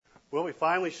Well, we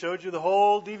finally showed you the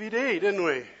whole DVD, didn't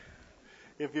we?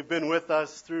 If you've been with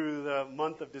us through the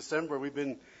month of December, we've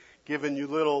been giving you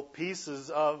little pieces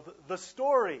of the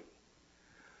story.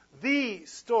 The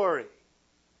story.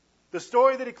 The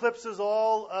story that eclipses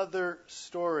all other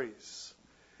stories.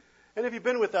 And if you've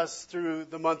been with us through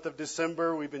the month of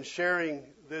December, we've been sharing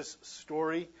this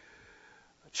story,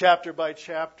 chapter by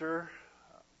chapter,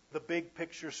 the big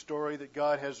picture story that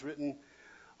God has written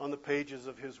on the pages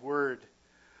of His Word.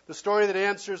 The story that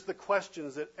answers the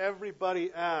questions that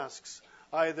everybody asks,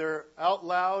 either out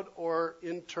loud or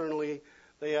internally.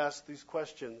 They ask these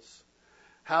questions.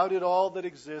 How did all that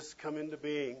exists come into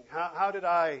being? How did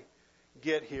I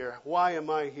get here? Why am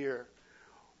I here?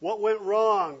 What went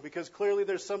wrong? Because clearly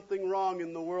there's something wrong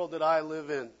in the world that I live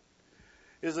in.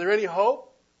 Is there any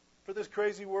hope for this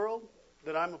crazy world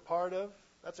that I'm a part of?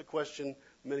 That's a question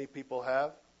many people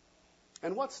have.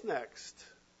 And what's next?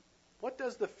 What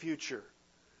does the future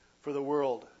for the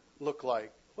world look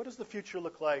like? What does the future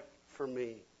look like for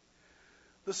me?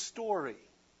 The story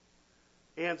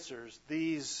answers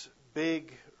these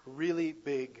big, really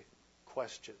big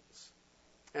questions.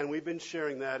 And we've been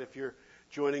sharing that. If you're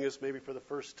joining us maybe for the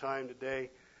first time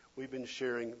today, we've been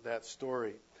sharing that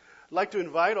story. I'd like to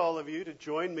invite all of you to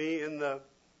join me in the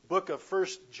book of 1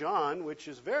 John, which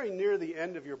is very near the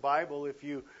end of your Bible. If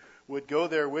you would go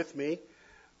there with me.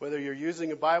 Whether you're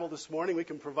using a Bible this morning, we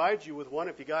can provide you with one.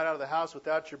 If you got out of the house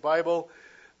without your Bible,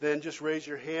 then just raise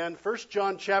your hand. 1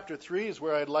 John chapter 3 is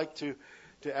where I'd like to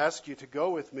ask you to go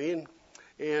with me.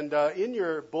 And in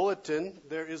your bulletin,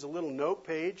 there is a little note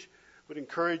page. I would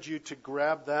encourage you to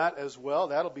grab that as well.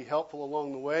 That'll be helpful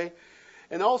along the way.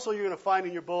 And also you're going to find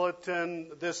in your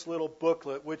bulletin this little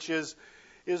booklet, which is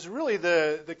really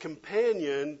the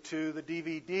companion to the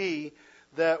DVD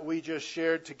that we just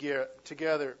shared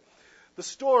together. The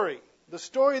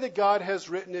story that God has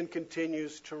written and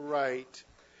continues to write.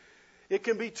 It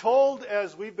can be told,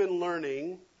 as we've been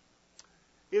learning,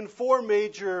 in four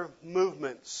major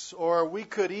movements, or we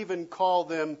could even call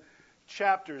them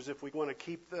chapters if we want to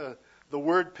keep the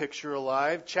word picture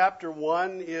alive. Chapter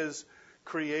 1 is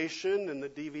creation, and the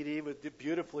DVD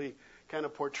beautifully kind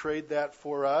of portrayed that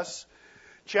for us.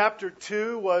 Chapter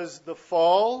 2 was the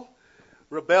fall.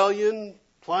 Rebellion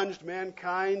plunged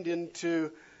mankind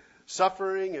into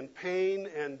suffering and pain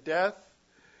and death.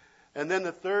 And then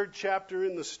the third chapter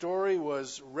in the story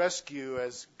was rescue,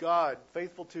 as God,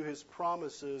 faithful to His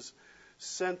promises,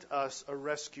 sent us a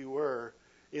rescuer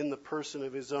in the person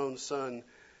of His own Son,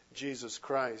 Jesus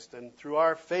Christ. And through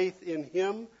our faith in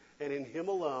Him and in Him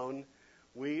alone,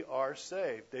 we are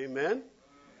saved. Amen?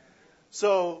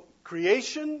 So,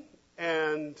 creation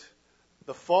and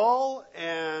the fall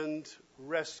and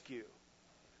rescue.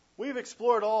 We've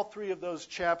explored all three of those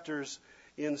chapters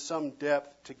in some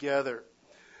depth together.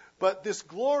 But this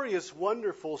glorious,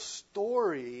 wonderful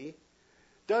story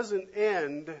doesn't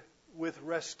end with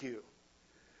rescue.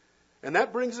 And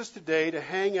that brings us today to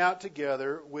hang out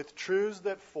together with truths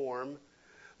that form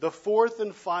the fourth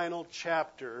and final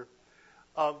chapter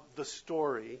of the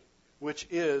story, which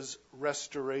is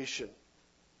restoration.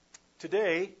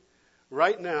 Today,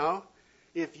 right now,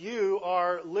 if you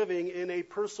are living in a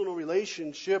personal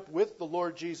relationship with the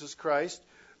Lord Jesus Christ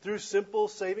through simple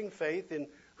saving faith in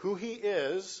who He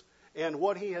is and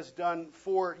what He has done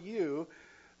for you,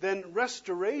 then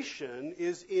restoration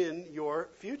is in your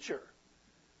future.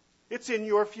 It's in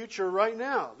your future right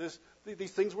now.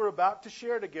 These things we're about to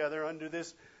share together under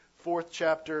this fourth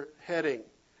chapter heading.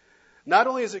 Not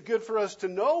only is it good for us to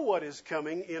know what is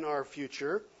coming in our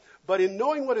future, but in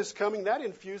knowing what is coming, that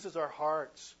infuses our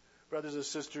hearts, brothers and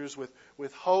sisters,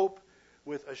 with hope,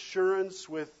 with assurance,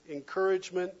 with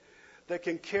encouragement that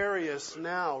can carry us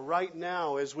now, right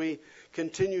now, as we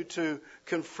continue to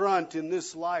confront in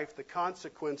this life the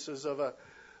consequences of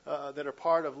that are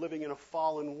part of living in a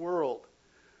fallen world.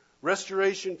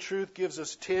 Restoration truth gives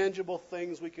us tangible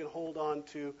things we can hold on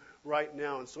to right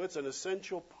now. And so it's an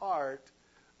essential part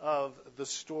of the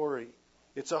story.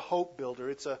 It's a hope builder.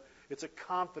 It's a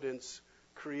confidence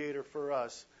creator for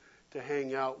us to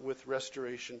hang out with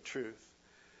restoration truth.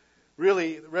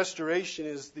 Really, restoration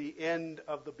is the end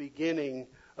of the beginning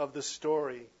of the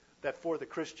story that for the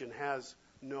Christian has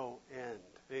no end.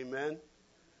 Amen?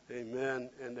 Amen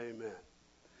and amen.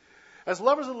 As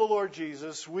lovers of the Lord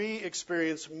Jesus, we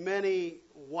experience many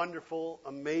wonderful,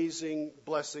 amazing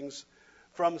blessings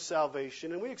from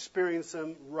salvation, and we experience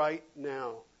them right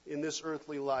now in this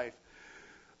earthly life.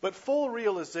 But full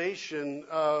realization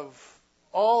of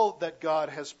all that God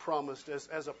has promised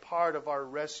as a part of our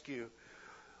rescue,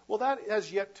 well, that has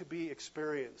yet to be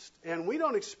experienced. And we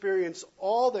don't experience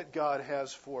all that God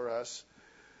has for us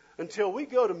until we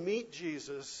go to meet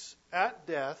Jesus at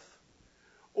death,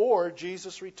 or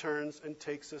Jesus returns and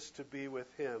takes us to be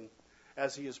with him,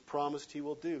 as he has promised he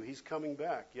will do. He's coming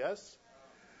back, yes?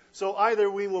 So either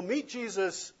we will meet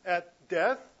Jesus at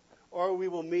death, or we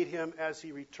will meet him as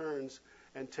he returns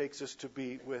and takes us to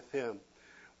be with him.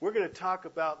 We're going to talk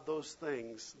about those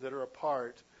things that are a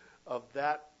part of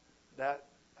that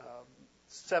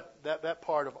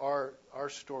part of our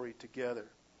story together.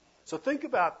 So think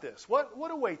about this. What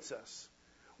awaits us?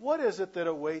 What is it that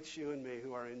awaits you and me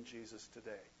who are in Jesus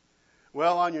today?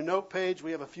 Well, on your note page,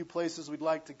 we have a few places we'd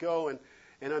like to go and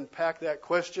unpack that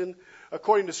question.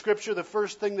 According to Scripture, the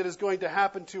first thing that is going to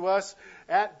happen to us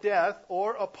at death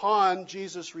or upon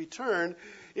Jesus' return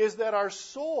is that our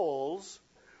souls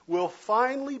will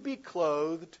finally be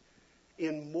clothed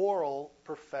in moral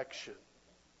perfection.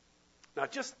 Now,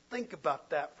 just think about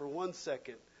that for 1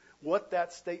 second, what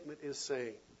that statement is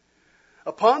saying.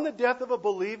 Upon the death of a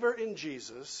believer in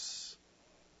Jesus,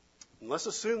 and let's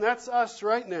assume that's us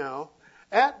right now,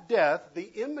 at death, the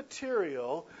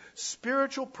immaterial,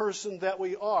 spiritual person that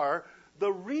we are,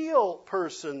 the real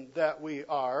person that we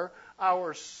are,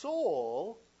 our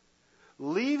soul,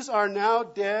 leaves our now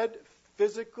dead,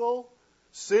 physical,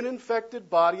 sin-infected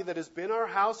body that has been our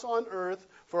house on earth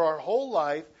for our whole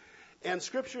life, and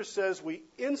Scripture says we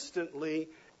instantly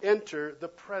enter the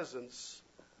presence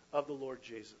of the Lord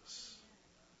Jesus.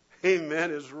 Amen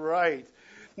is right.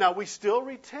 Now, we still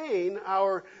retain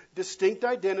our distinct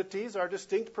identities, our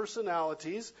distinct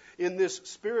personalities in this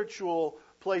spiritual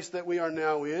place that we are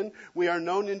now in. We are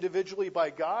known individually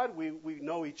by God. We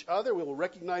know each other. We will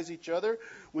recognize each other.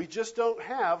 We just don't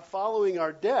have, following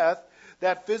our death,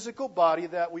 that physical body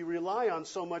that we rely on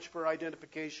so much for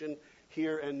identification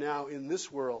here and now in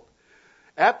this world.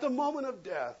 At the moment of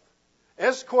death,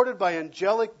 escorted by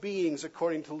angelic beings,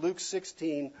 according to Luke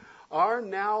 16, our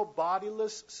now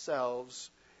bodiless selves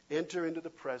enter into the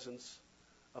presence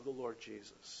of the Lord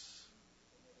Jesus.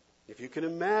 If you can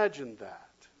imagine that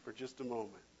for just a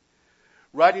moment.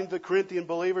 Writing to the Corinthian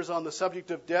believers on the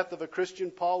subject of death of a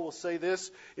Christian, Paul will say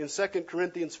this in 2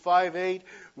 Corinthians 5:8,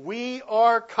 "We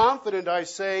are confident, I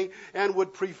say, and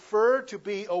would prefer to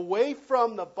be away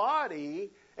from the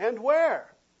body," and where?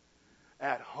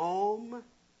 At home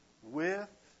with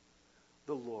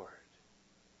the Lord.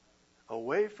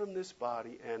 Away from this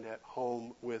body and at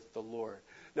home with the Lord.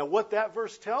 Now, what that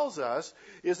verse tells us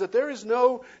is that there is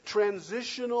no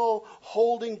transitional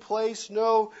holding place,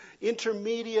 no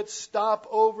intermediate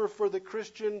stopover for the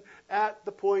Christian at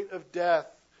the point of death.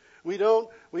 We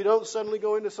don't suddenly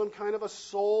go into some kind of a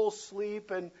soul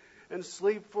sleep and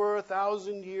sleep for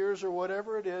 1,000 years or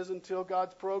whatever it is until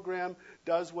God's program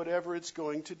does whatever it's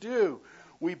going to do.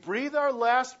 We breathe our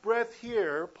last breath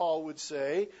here, Paul would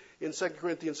say, in 2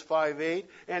 Corinthians 5:8,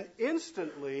 and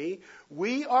instantly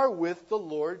we are with the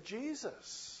Lord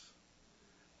Jesus.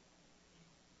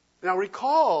 Now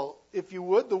recall, if you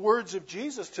would, the words of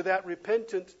Jesus to that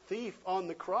repentant thief on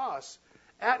the cross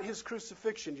at his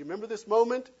crucifixion. Do you remember this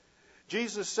moment?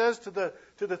 Jesus says to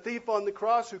the thief on the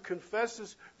cross who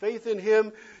confesses faith in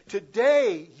him,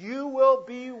 "Today you will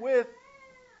be with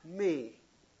me.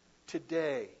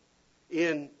 Today.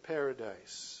 In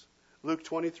paradise." Luke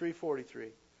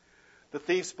 23:43. The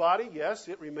thief's body, yes,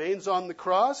 it remains on the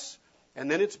cross,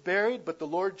 and then it's buried, but the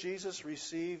Lord Jesus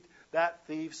received that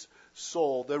thief's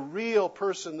soul, the real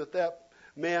person that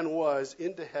man was,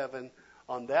 into heaven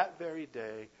on that very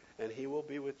day, and he will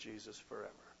be with Jesus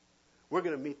forever. We're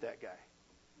going to meet that guy.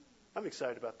 I'm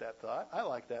excited about that thought. I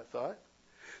like that thought.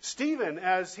 Stephen,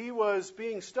 as he was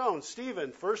being stoned,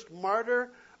 Stephen, first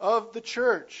martyr of the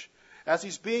church, as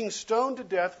he's being stoned to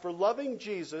death for loving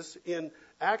Jesus in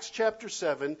Acts chapter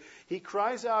 7, he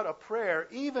cries out a prayer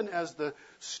even as the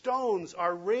stones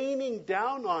are raining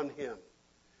down on him.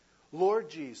 "Lord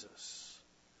Jesus,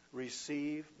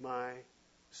 receive my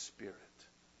spirit.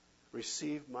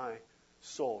 Receive my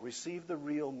soul. Receive the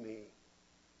real me.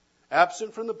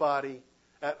 Absent from the body,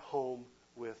 at home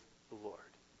with the Lord."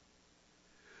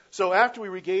 So after we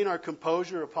regain our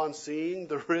composure upon seeing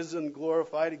the risen,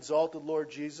 glorified, exalted Lord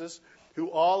Jesus, who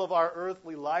all of our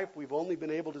earthly life we've only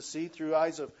been able to see through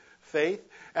eyes of faith,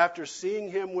 after seeing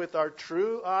him with our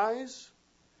true eyes,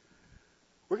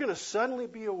 we're going to suddenly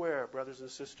be aware, brothers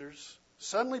and sisters,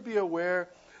 suddenly be aware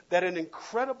that an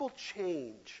incredible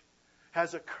change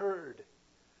has occurred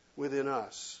within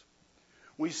us.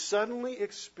 We suddenly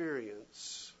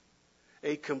experience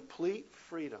a complete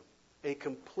freedom, a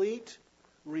complete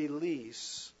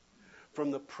release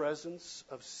from the presence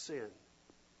of sin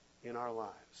in our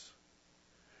lives,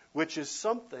 which is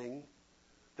something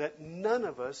that none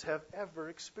of us have ever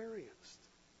experienced.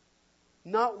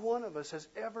 Not one of us has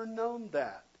ever known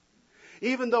that.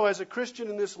 Even though as a Christian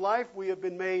in this life we have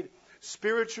been made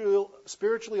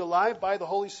spiritually alive by the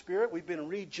Holy Spirit, we've been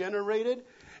regenerated,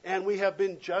 and we have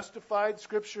been justified,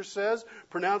 Scripture says,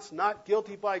 pronounced not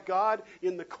guilty by God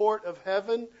in the court of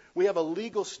heaven. We have a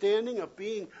legal standing of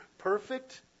being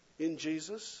perfect in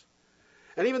Jesus.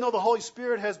 And even though the Holy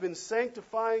Spirit has been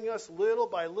sanctifying us little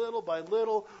by little by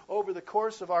little over the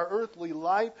course of our earthly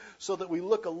life so that we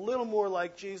look a little more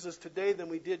like Jesus today than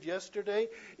we did yesterday,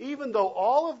 even though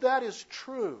all of that is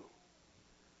true,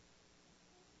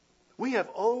 we have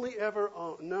only ever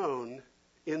known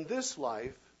in this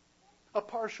life a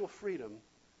partial freedom,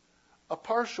 a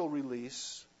partial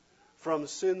release from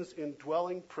sin's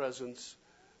indwelling presence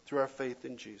through our faith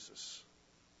in Jesus.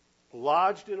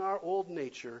 Lodged in our old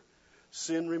nature,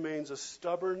 sin remains a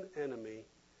stubborn enemy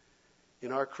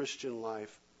in our Christian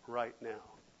life right now.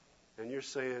 And you're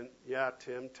saying, yeah,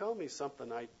 Tim, tell me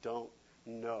something I don't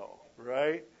know,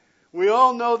 right? We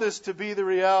all know this to be the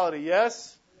reality,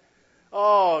 yes?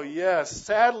 Oh, yes.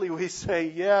 Sadly, we say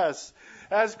yes.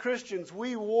 As Christians,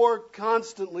 we war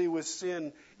constantly with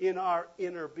sin in our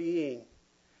inner being.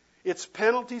 Its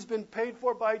penalty's been paid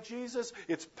for by Jesus.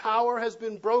 Its power has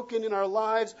been broken in our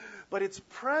lives. But its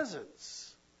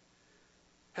presence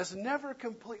has never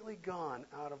completely gone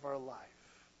out of our life.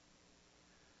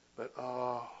 But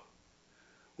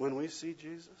when we see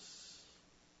Jesus,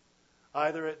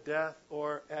 either at death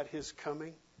or at his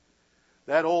coming,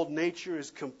 that old nature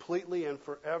is completely and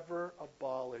forever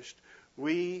abolished.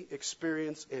 We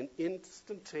experience an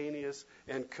instantaneous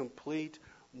and complete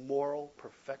moral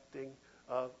perfecting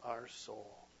of our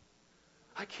soul.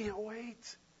 I can't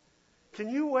wait. Can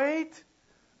you wait?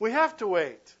 We have to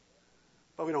wait,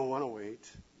 but we don't want to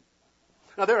wait.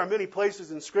 Now, there are many places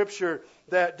in Scripture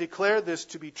that declare this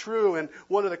to be true, and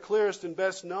one of the clearest and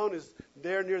best known is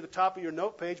there near the top of your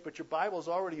note page, but your Bible is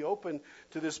already open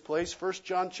to this place. 1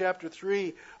 John chapter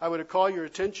 3, I would call your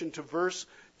attention to verse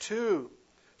 2.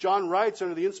 John writes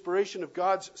under the inspiration of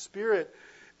God's Spirit,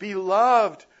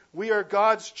 "Beloved, we are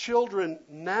God's children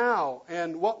now,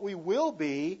 and what we will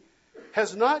be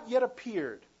has not yet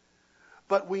appeared.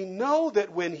 But we know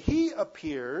that when he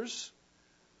appears,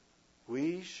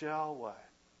 we shall" what?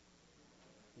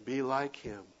 "Be like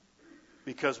him,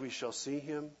 because we shall see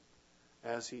him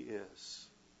as he is."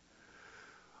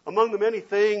 Among the many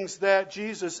things that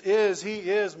Jesus is, he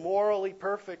is morally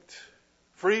perfect,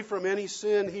 free from any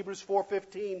sin. Hebrews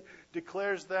 4:15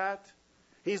 declares that.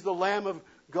 He's the Lamb of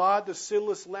God, the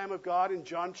sinless Lamb of God in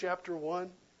John chapter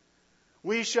 1.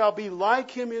 We shall be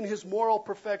like him in his moral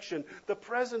perfection, the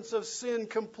presence of sin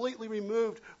completely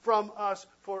removed from us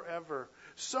forever.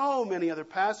 So many other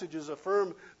passages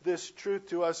affirm this truth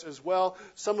to us as well.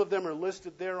 Some of them are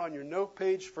listed there on your note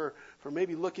page for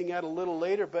maybe looking at a little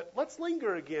later. But let's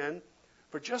linger again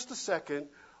for just a second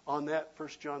on that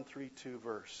 1 John 3:2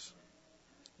 verse.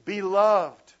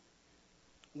 Beloved,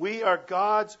 we are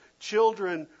God's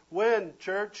children. When,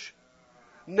 church?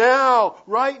 Now,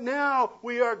 right now,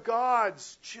 we are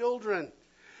God's children.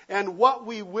 And what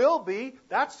we will be,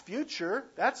 that's future.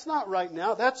 That's not right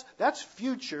now. That's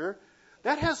future.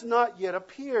 That has not yet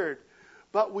appeared.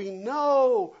 But we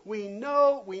know in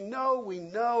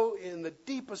the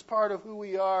deepest part of who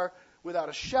we are, without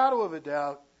a shadow of a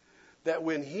doubt, that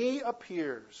when he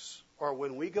appears, or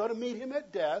when we go to meet him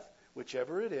at death,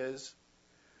 whichever it is,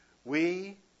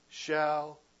 we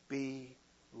shall be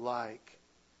like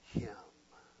him.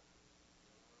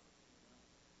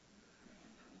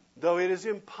 Though it is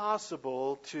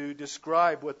impossible to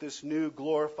describe what this new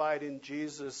glorified in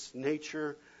Jesus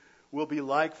nature will be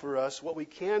like for us, what we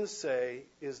can say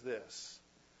is this.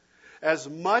 As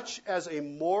much as a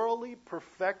morally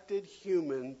perfected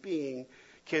human being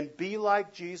can be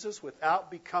like Jesus without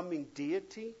becoming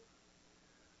deity,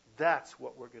 that's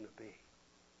what we're going to be.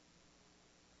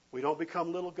 We don't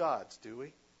become little gods, do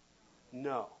we?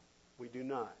 No, we do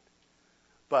not.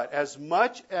 But as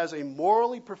much as a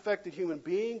morally perfected human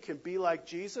being can be like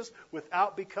Jesus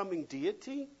without becoming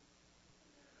deity,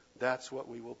 that's what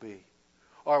we will be.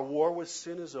 Our war with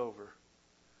sin is over.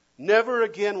 Never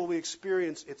again will we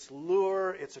experience its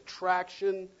lure, its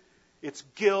attraction, its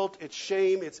guilt, its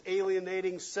shame, its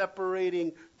alienating,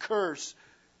 separating curse.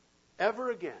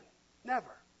 Ever again.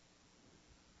 Never.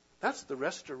 That's the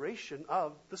restoration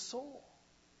of the soul.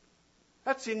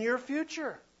 That's in your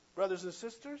future, brothers and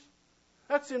sisters.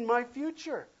 That's in my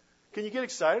future. Can you get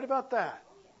excited about that?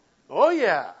 Oh,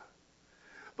 yeah.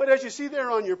 But as you see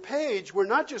there on your page, we're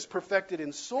not just perfected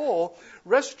in soul.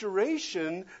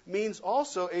 Restoration means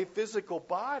also a physical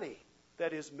body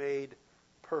that is made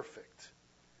perfect.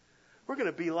 We're going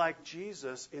to be like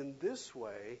Jesus in this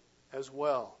way as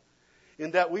well.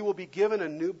 in that we will be given a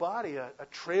new body, a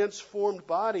transformed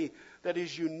body that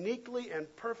is uniquely and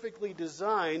perfectly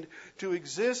designed to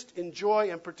exist, enjoy,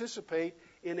 and participate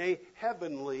in a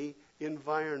heavenly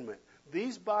environment.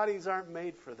 These bodies aren't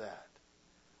made for that.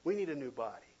 We need a new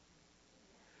body.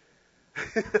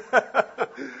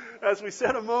 As we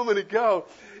said a moment ago,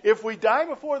 if we die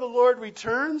before the Lord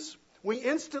returns, we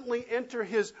instantly enter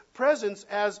His presence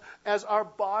as our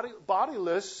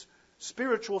bodiless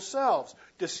spiritual selves.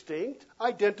 Distinct,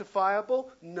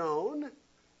 identifiable, known,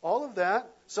 all of that.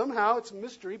 Somehow it's a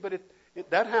mystery, but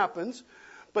that happens.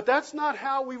 But that's not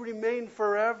how we remain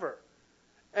forever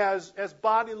as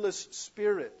bodiless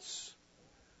spirits.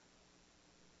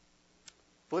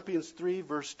 Philippians 3,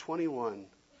 verse 21,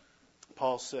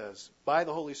 Paul says, by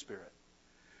the Holy Spirit,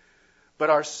 but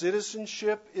our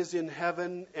citizenship is in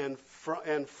heaven, and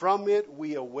from it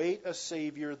we await a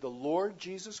Savior, the Lord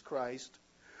Jesus Christ,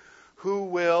 who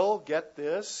will, get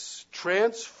this,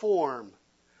 transform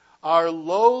our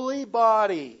lowly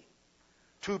body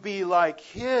to be like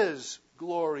His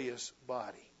glorious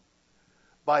body,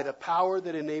 by the power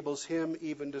that enables Him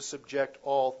even to subject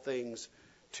all things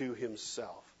to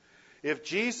Himself. If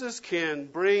Jesus can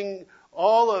bring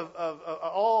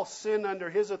all sin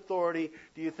under His authority,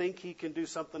 do you think He can do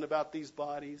something about these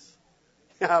bodies?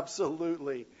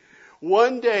 Absolutely.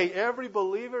 One day, every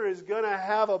believer is going to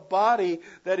have a body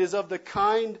that is of the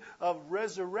kind of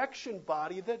resurrection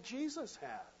body that Jesus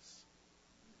has.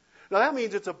 Now, that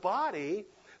means it's a body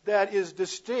that is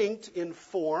distinct in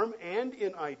form and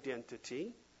in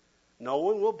identity. No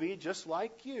one will be just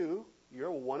like you. You're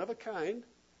one of a kind.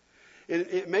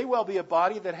 It may well be a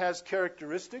body that has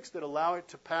characteristics that allow it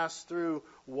to pass through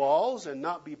walls and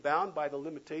not be bound by the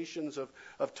limitations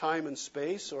of time and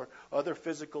space or other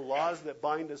physical laws that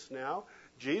bind us now.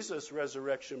 Jesus'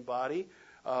 resurrection body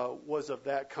was of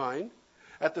that kind.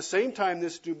 At the same time,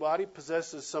 this new body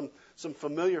possesses some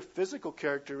familiar physical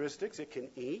characteristics. It can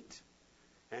eat,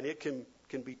 and it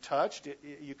can be touched.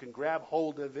 You can grab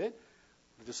hold of it.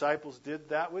 The disciples did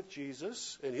that with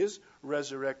Jesus and His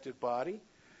resurrected body.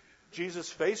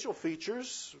 Jesus' facial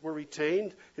features were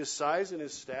retained. His size and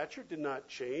His stature did not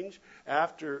change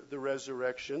after the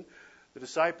resurrection. The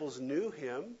disciples knew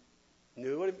Him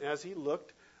as He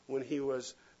looked when He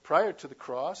was prior to the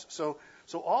cross. So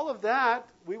all of that,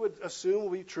 we would assume,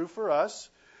 will be true for us.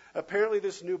 Apparently,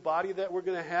 this new body that we're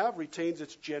going to have retains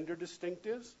its gender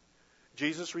distinctives.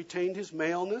 Jesus retained His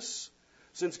maleness,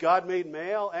 since God made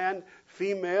male and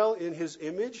female in His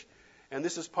image. And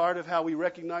this is part of how we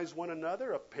recognize one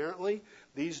another. Apparently,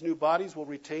 these new bodies will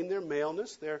retain their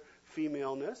maleness, their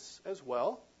femaleness as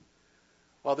well.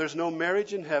 While there's no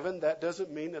marriage in heaven, that doesn't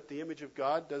mean that the image of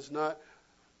God does not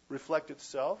reflect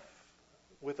itself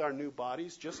with our new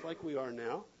bodies, just like we are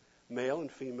now, male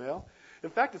and female.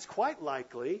 In fact, it's quite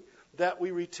likely that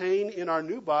we retain in our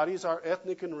new bodies our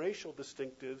ethnic and racial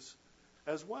distinctives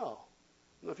as well.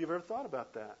 I don't know if you've ever thought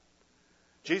about that.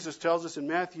 Jesus tells us in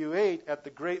Matthew 8, at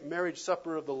the great marriage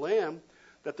supper of the Lamb,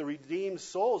 that the redeemed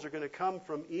souls are going to come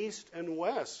from east and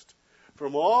west,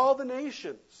 from all the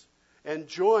nations, and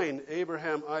join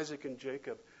Abraham, Isaac, and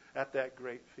Jacob at that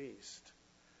great feast.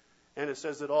 And it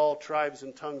says that all tribes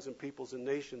and tongues and peoples and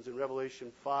nations in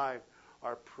Revelation 5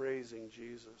 are praising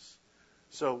Jesus.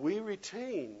 So we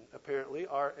retain, apparently,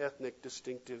 our ethnic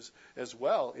distinctives as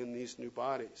well in these new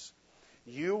bodies.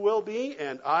 You will be,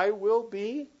 and I will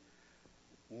be,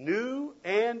 new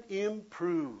and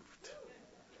improved.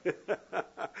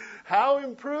 How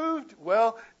improved?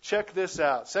 Well, check this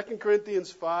out. 2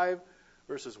 Corinthians 5,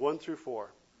 verses 1 through 4.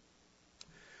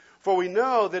 For we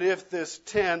know that if this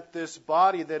tent, this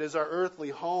body that is our earthly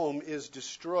home, is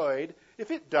destroyed,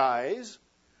 if it dies,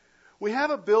 we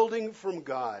have a building from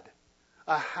God,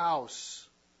 a house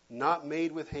not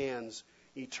made with hands,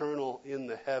 eternal in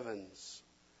the heavens.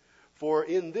 For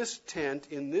in this tent,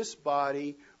 in this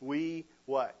body, we,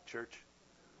 what, church?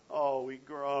 Oh, we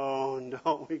groan,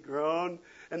 don't we groan?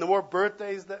 And the more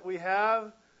birthdays that we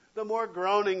have, the more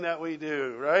groaning that we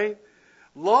do, right?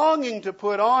 Longing to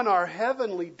put on our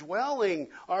heavenly dwelling,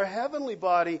 our heavenly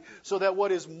body, so that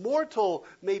what is mortal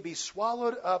may be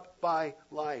swallowed up by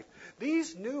life.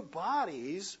 These new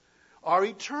bodies are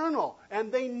eternal,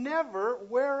 and they never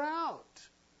wear out.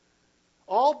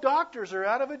 All doctors are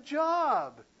out of a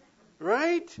job,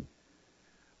 right?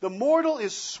 The mortal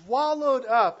is swallowed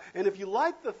up. And if you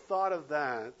like the thought of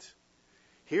that,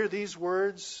 hear these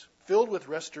words filled with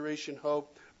restoration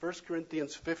hope. 1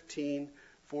 Corinthians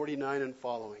 15:49 and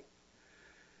following.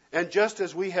 And just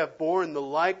as we have borne the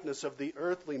likeness of the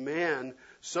earthly man,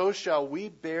 so shall we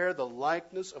bear the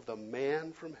likeness of the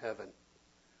man from heaven.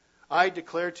 I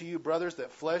declare to you, brothers,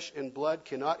 that flesh and blood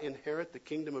cannot inherit the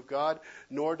kingdom of God,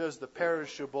 nor does the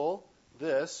perishable,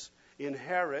 this,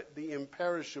 inherit the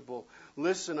imperishable.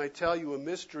 Listen, I tell you a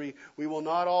mystery. We will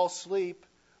not all sleep,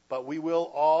 but we will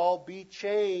all be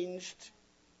changed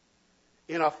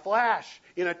in a flash,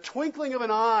 in a twinkling of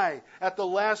an eye, at the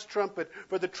last trumpet.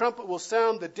 For the trumpet will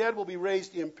sound, the dead will be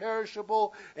raised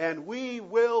imperishable, and we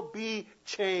will be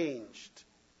changed.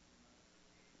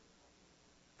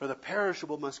 For the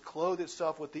perishable must clothe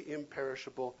itself with the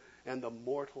imperishable, and the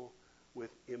mortal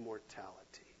with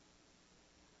immortality.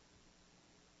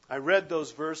 I read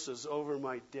those verses over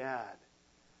my dad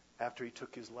after he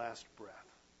took his last breath.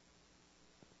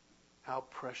 How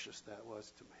precious that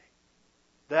was to me.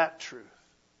 That truth.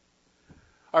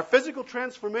 Our physical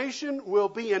transformation will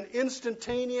be an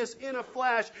instantaneous, in a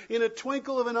flash, in a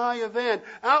twinkle of an eye event.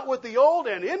 Out with the old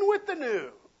and in with the new.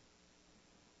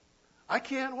 I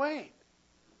can't wait.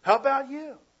 How about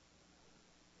you?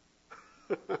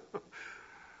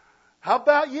 How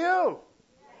about you?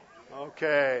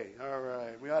 Okay, all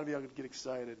right. We ought to be able to get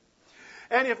excited.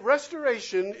 And if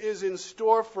restoration is in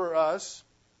store for us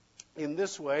in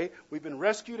this way, we've been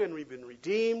rescued and we've been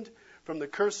redeemed from the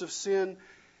curse of sin.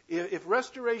 If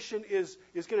restoration is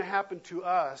going to happen to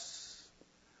us,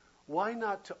 why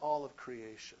not to all of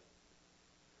creation?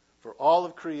 For all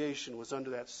of creation was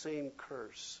under that same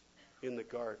curse in the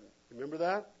garden. Remember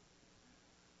that?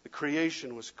 The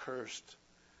creation was cursed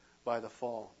by the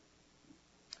fall.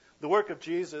 The work of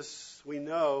Jesus, we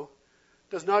know,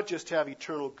 does not just have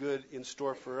eternal good in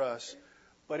store for us,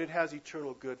 but it has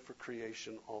eternal good for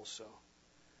creation also.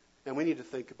 And we need to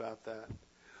think about that.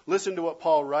 Listen to what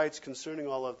Paul writes concerning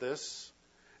all of this,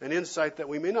 an insight that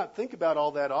we may not think about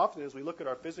all that often as we look at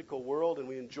our physical world and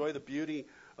we enjoy the beauty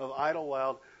of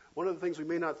Idlewild. One of the things we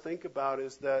may not think about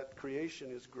is that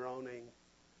creation is groaning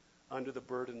under the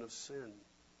burden of sin.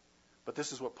 But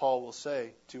this is what Paul will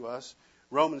say to us.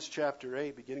 Romans chapter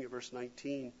 8, beginning at verse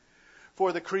 19.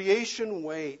 For the creation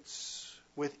waits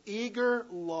with eager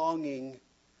longing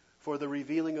for the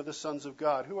revealing of the sons of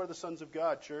God. Who are the sons of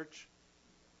God, church?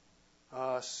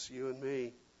 Us, you and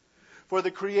me. For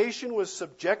the creation was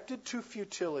subjected to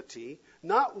futility,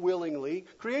 not willingly.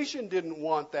 Creation didn't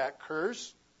want that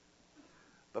curse,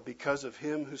 but because of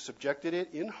him who subjected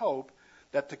it, in hope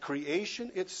that the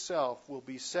creation itself will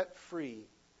be set free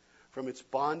from its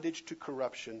bondage to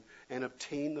corruption and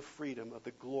obtain the freedom of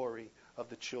the glory of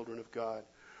the children of God.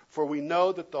 For we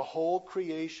know that the whole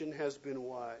creation has been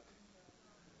what?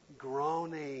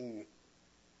 Groaning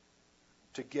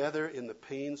together in the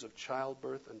pains of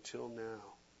childbirth until now.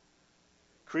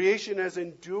 Creation has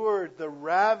endured the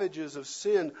ravages of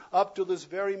sin up to this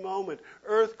very moment.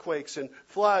 Earthquakes and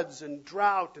floods and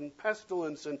drought and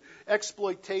pestilence and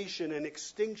exploitation and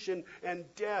extinction and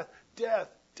death.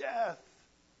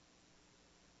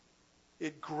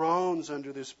 It groans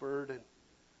under this burden.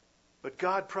 But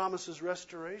God promises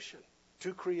restoration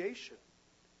to creation.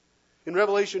 In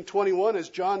Revelation 21, as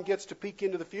John gets to peek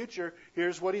into the future,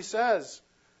 here's what he says.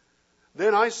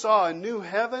 Then I saw a new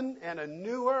heaven and a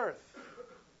new earth.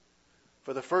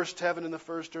 For the first heaven and the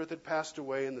first earth had passed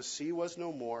away, and the sea was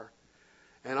no more.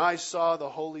 And I saw the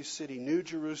holy city, New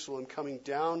Jerusalem, coming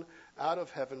down out of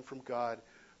heaven from God,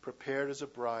 prepared as a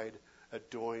bride,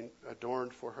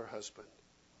 adorned for her husband.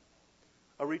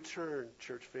 A return,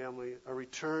 church family, a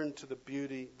return to the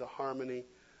beauty, the harmony,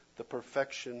 the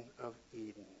perfection of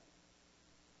Eden.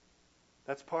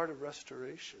 That's part of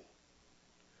restoration.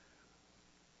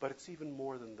 But it's even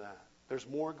more than that. There's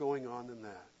more going on than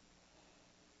that.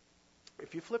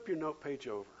 If you flip your note page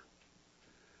over,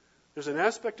 there's an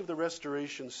aspect of the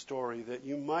restoration story that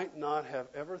you might not have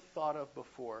ever thought of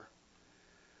before.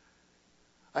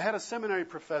 I had a seminary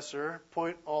professor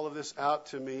point all of this out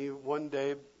to me one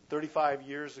day, 35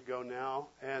 years ago now,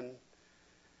 and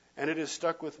it has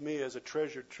stuck with me as a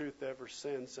treasured truth ever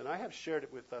since. And I have shared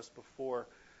it with us before,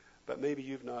 but maybe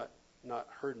you've not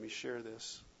heard me share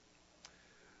this.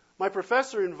 My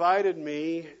professor invited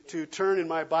me to turn in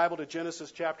my Bible to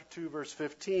Genesis chapter 2, verse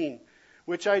 15,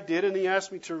 which I did, and he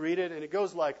asked me to read it, and it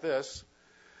goes like this.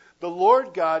 The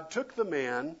Lord God took the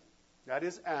man, that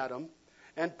is Adam,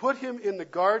 and put him in the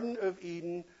Garden of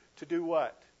Eden to do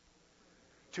what?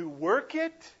 To work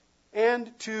it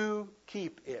and to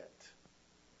keep it.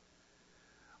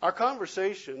 Our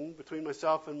conversation between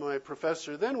myself and my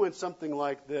professor then went something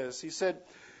like this. He said,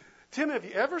 Tim, have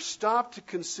you ever stopped to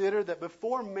consider that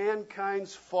before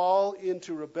mankind's fall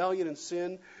into rebellion and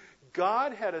sin,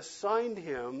 God had assigned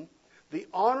him the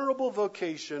honorable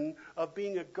vocation of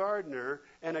being a gardener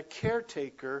and a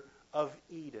caretaker of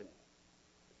Eden?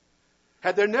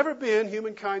 Had there never been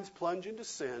humankind's plunge into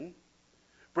sin,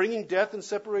 bringing death and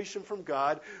separation from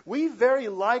God, we very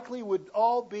likely would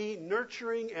all be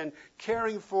nurturing and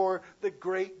caring for the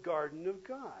great garden of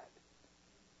God.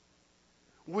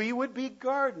 We would be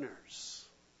gardeners,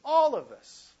 all of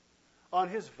us, on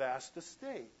his vast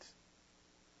estate.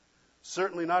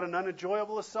 Certainly not an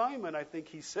unenjoyable assignment, I think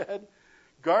he said.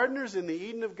 Gardeners in the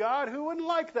Eden of God, who wouldn't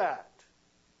like that?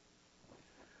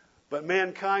 But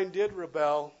mankind did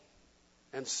rebel,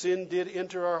 and sin did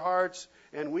enter our hearts,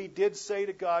 and we did say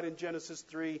to God in Genesis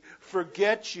 3,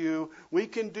 forget you, we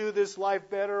can do this life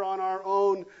better on our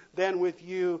own than with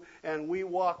you, and we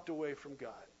walked away from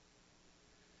God.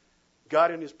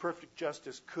 God in his perfect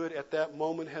justice could at that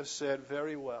moment have said,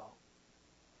 very well,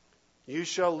 you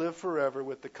shall live forever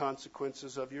with the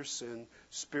consequences of your sin,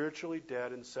 spiritually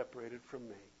dead and separated from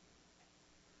me.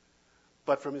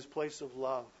 But from his place of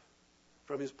love,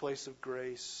 from his place of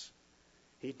grace,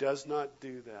 he does not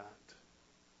do that.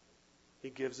 He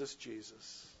gives us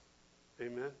Jesus.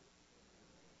 Amen.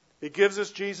 He gives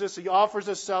us Jesus, he offers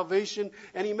us salvation,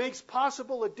 and he makes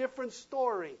possible a different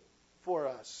story for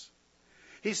us.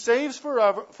 He saves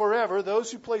forever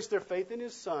those who place their faith in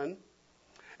his Son.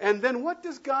 And then what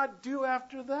does God do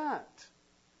after that?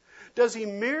 Does he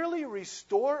merely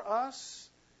restore us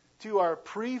to our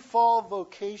pre-fall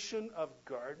vocation of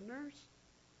gardeners?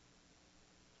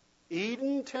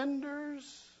 Eden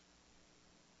tenders?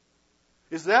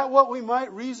 Is that what we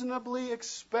might reasonably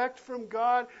expect from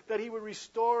God, that he would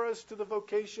restore us to the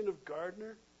vocation of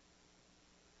gardener?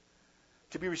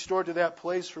 To be restored to that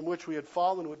place from which we had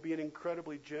fallen would be an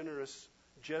incredibly generous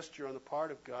gesture on the part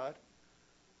of God.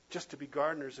 Just to be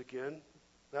gardeners again,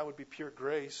 that would be pure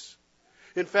grace.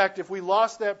 In fact, if we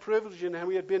lost that privilege and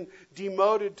we had been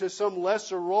demoted to some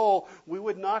lesser role, we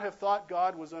would not have thought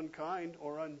God was unkind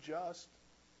or unjust.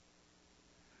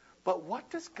 But what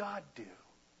does God do?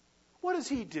 What does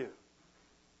he do?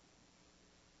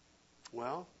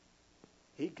 Well,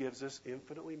 he gives us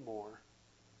infinitely more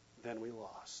than we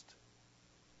lost.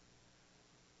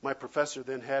 My professor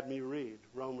then had me read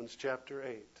Romans chapter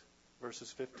 8,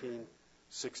 verses 15,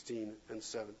 16, and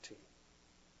 17.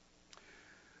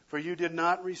 For you did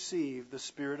not receive the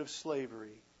spirit of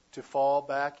slavery to fall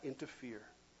back into fear,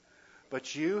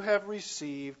 but you have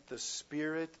received the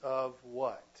spirit of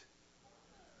what?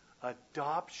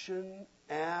 Adoption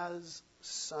as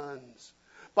sons,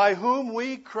 by whom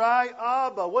we cry,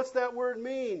 Abba. What's that word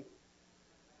mean?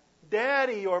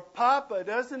 Daddy or Papa,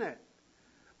 doesn't it?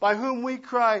 By whom we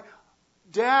cry,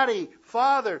 Daddy,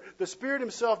 Father. The Spirit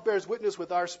himself bears witness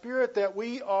with our spirit that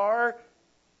we are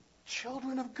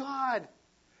children of God.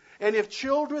 And if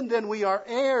children, then we are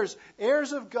heirs,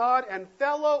 heirs of God and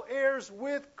fellow heirs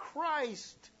with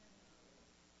Christ.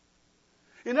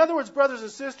 In other words, brothers and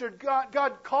sisters,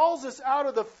 God calls us out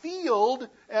of the field,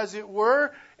 as it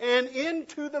were, and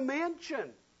into the mansion.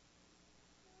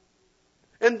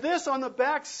 And this on the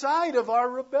backside of our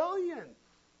rebellion.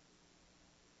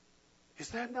 Is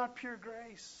that not pure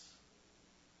grace?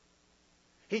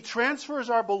 He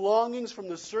transfers our belongings from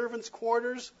the servants'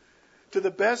 quarters to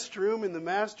the best room in the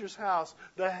master's house,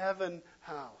 the heaven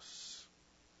house.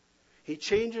 He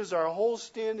changes our whole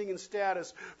standing and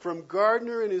status from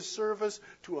gardener in his service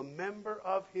to a member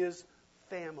of his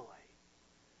family.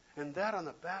 And that on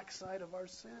the backside of our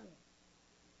sin.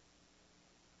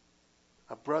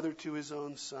 A brother to his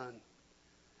own son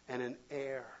and an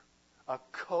heir, a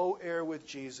co-heir with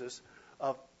Jesus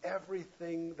of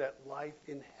everything that life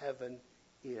in heaven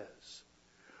is.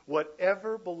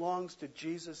 Whatever belongs to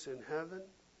Jesus in heaven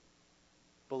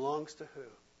belongs to who?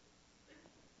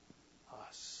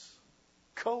 Us.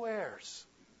 Co-heirs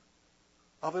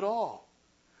of it all.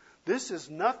 This is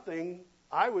nothing,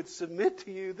 I would submit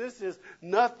to you, this is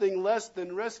nothing less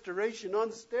than restoration on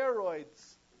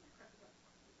steroids.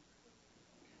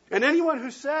 And anyone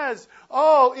who says,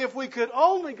 oh, if we could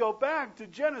only go back to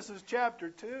Genesis chapter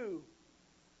 2,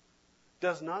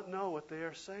 does not know what they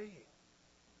are saying.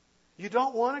 You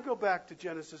don't want to go back to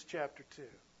Genesis chapter 2.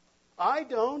 I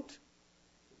don't.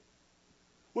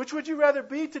 Which would you rather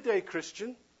be today,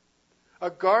 Christian? A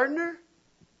gardener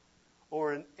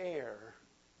or an heir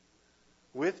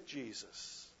with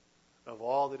Jesus of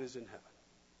all that is in heaven?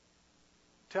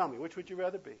 Tell me, which would you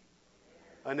rather be?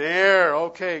 An heir.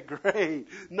 Okay, great.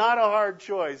 Not a hard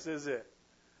choice, is it?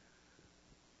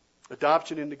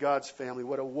 Adoption into God's family.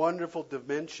 What a wonderful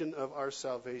dimension of our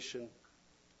salvation.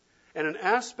 And an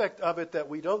aspect of it that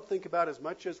we don't think about as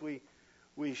much as we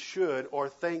should, or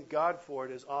thank God for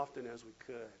it as often as we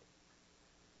could.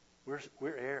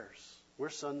 We're heirs. We're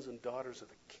sons and daughters of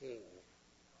the King.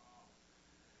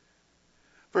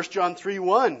 1 John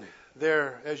 3:1,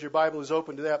 there, as your Bible is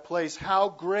open to that place, how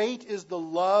great is the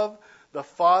love the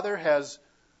Father has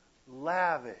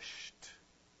lavished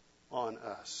on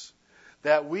us,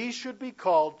 that we should be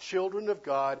called children of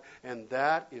God, and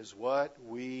that is what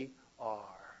we are.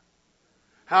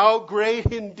 How great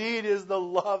indeed is the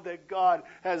love that God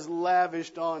has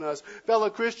lavished on us. Fellow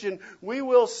Christian, we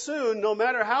will soon, no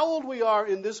matter how old we are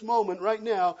in this moment right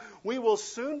now, we will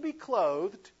soon be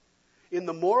clothed in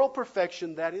the moral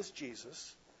perfection that is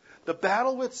Jesus. The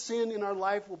battle with sin in our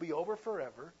life will be over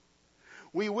forever.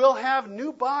 We will have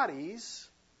new bodies,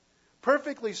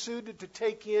 perfectly suited to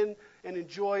take in and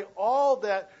enjoy all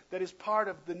that is part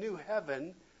of the new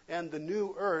heaven and the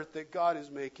new earth that God is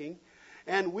making.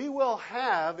 And we will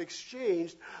have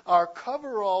exchanged our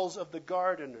coveralls of the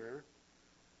gardener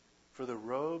for the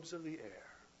robes of the air.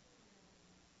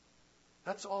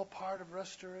 That's all part of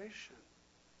restoration.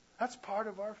 That's part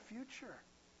of our future.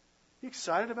 You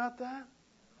excited about that?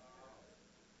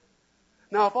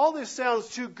 Now, if all this sounds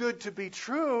too good to be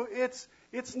true, it's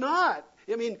not.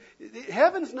 I mean,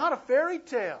 heaven's not a fairy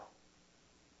tale.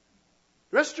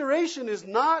 Restoration is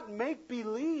not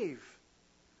make-believe.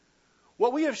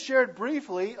 What we have shared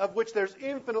briefly, of which there's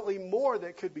infinitely more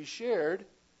that could be shared,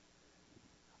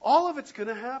 all of it's going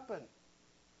to happen.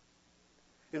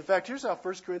 In fact, here's how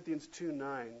 1 Corinthians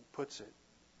 2:9 puts it.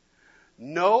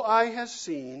 No eye has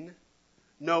seen,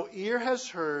 no ear has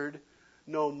heard,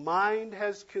 no mind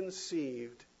has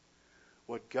conceived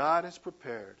what God has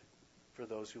prepared for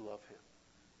those who love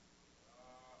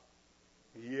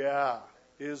Him. Yeah,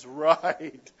 is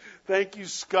right. Thank you,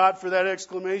 Scott, for that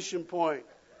exclamation point.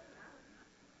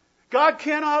 God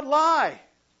cannot lie.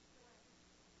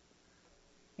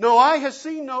 No eye has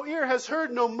seen, no ear has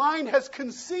heard, no mind has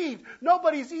conceived.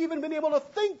 Nobody's even been able to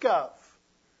think of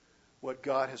what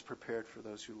God has prepared for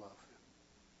those who love Him.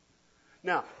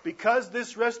 Now, because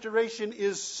this restoration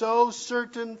is so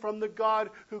certain from the God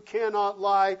who cannot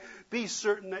lie, be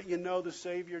certain that you know the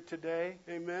Savior today.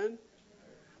 Amen?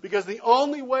 Because the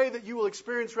only way that you will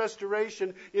experience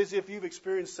restoration is if you've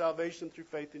experienced salvation through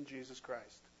faith in Jesus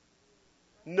Christ.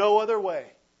 No other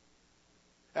way.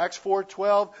 Acts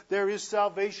 4:12, there is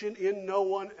salvation in no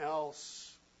one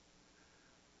else.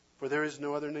 For there is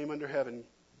no other name under heaven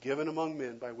given among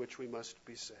men by which we must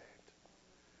be saved.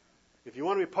 If you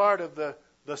want to be part of the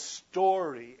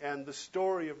story and the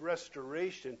story of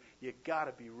restoration, you got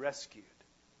to be rescued,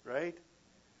 right?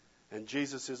 And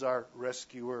Jesus is our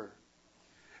rescuer.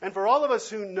 And for all of us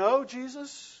who know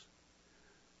Jesus,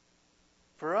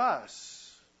 for us,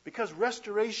 because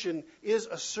restoration is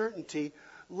a certainty,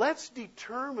 let's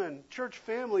determine, church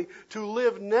family, to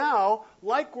live now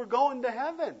like we're going to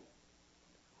heaven.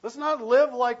 Let's not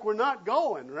live like we're not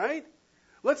going, right?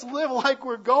 Let's live like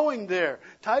we're going there.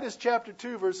 Titus chapter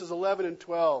 2, verses 11 and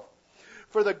 12.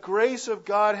 For the grace of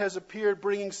God has appeared,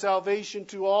 bringing salvation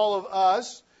to all of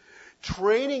us,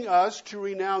 training us to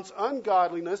renounce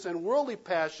ungodliness and worldly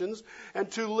passions,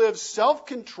 and to live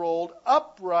self-controlled,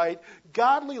 upright,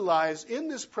 godly lives in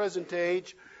this present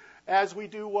age, as we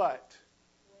do what?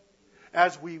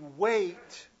 As we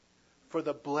wait for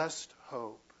the blessed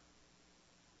hope.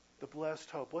 The blessed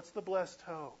hope. What's the blessed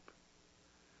hope?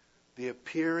 The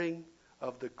appearing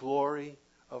of the glory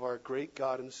of our great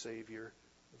God and Savior,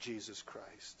 Jesus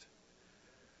Christ.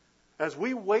 As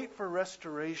we wait for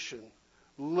restoration,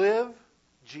 live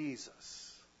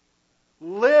Jesus.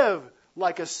 Live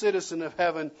like a citizen of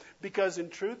heaven, because in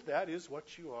truth that is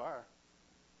what you are.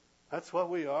 That's what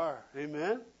we are.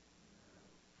 Amen?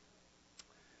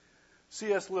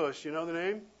 C.S. Lewis, you know the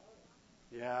name?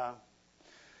 Yeah.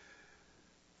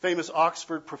 Famous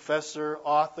Oxford professor,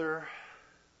 author.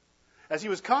 As he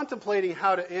was contemplating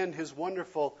how to end his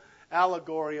wonderful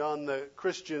allegory on the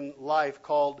Christian life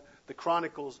called The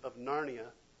Chronicles of Narnia,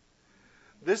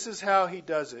 this is how he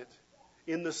does it.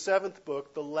 In the 7th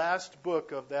book, the last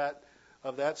book of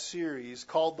that series,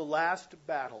 called The Last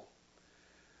Battle,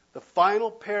 the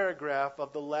final paragraph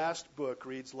of the last book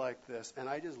reads like this, and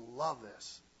I just love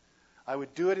this. I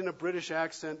would do it in a British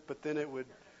accent, but then it would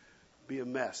be a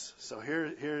mess. So here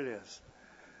it is.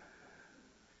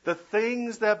 The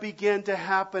things that began to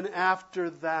happen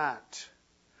after that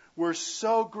were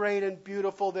so great and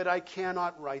beautiful that I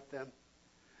cannot write them.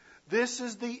 This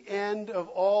is the end of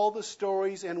all the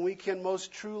stories, and we can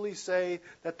most truly say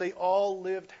that they all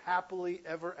lived happily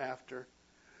ever after.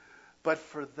 But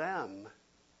for them,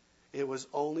 it was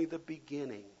only the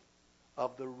beginning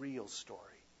of the real story.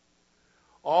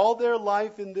 All their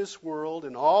life in this world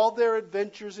and all their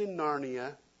adventures in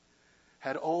Narnia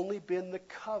had only been the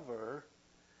cover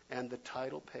and the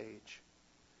title page.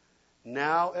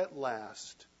 Now, at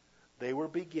last, they were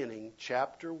beginning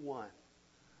chapter 1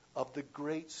 of the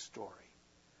great story,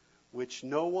 which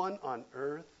no one on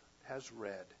earth has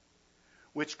read,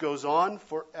 which goes on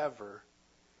forever,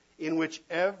 in which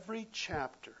every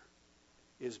chapter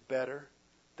is better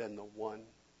than the one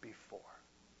before.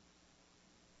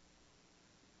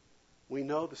 We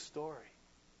know the story.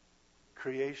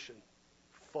 Creation,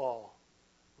 fall,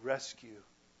 rescue,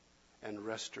 and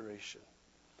restoration.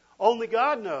 Only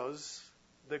God knows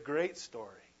the great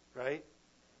story, right?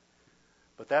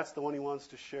 But that's the one He wants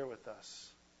to share with us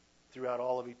throughout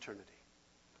all of eternity,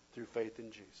 through faith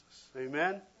in Jesus. Amen?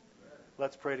 Amen.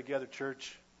 Let's pray together,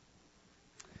 church.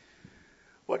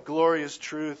 What glorious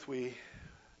truth we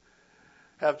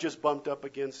have just bumped up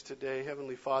against today.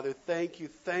 Heavenly Father, thank you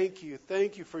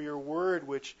for your word,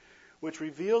 which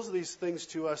reveals these things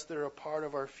to us that are a part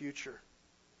of our future.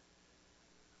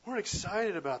 We're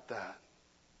excited about that.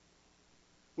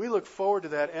 We look forward to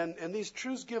that, and these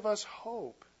truths give us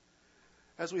hope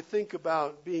as we think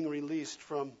about being released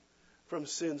from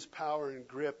sin's power and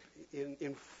grip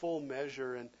in full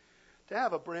measure, and to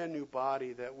have a brand new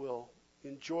body that will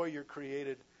enjoy your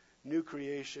created new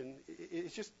creation.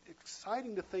 It's just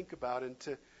exciting to think about and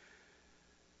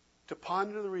to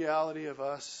ponder the reality of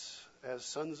us as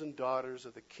sons and daughters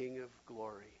of the King of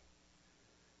Glory,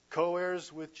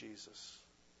 co-heirs with Jesus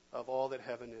of all that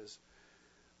heaven is.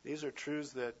 These are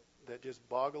truths that just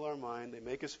boggle our mind. They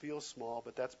make us feel small,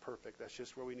 but that's perfect. That's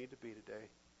just where we need to be today.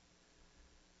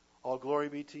 All glory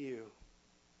be to you,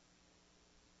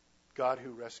 God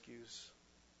who rescues,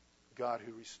 God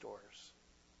who restores,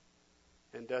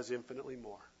 and does infinitely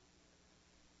more.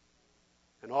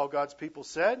 And all God's people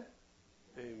said,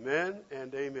 amen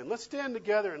and amen. Let's stand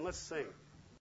together and let's sing.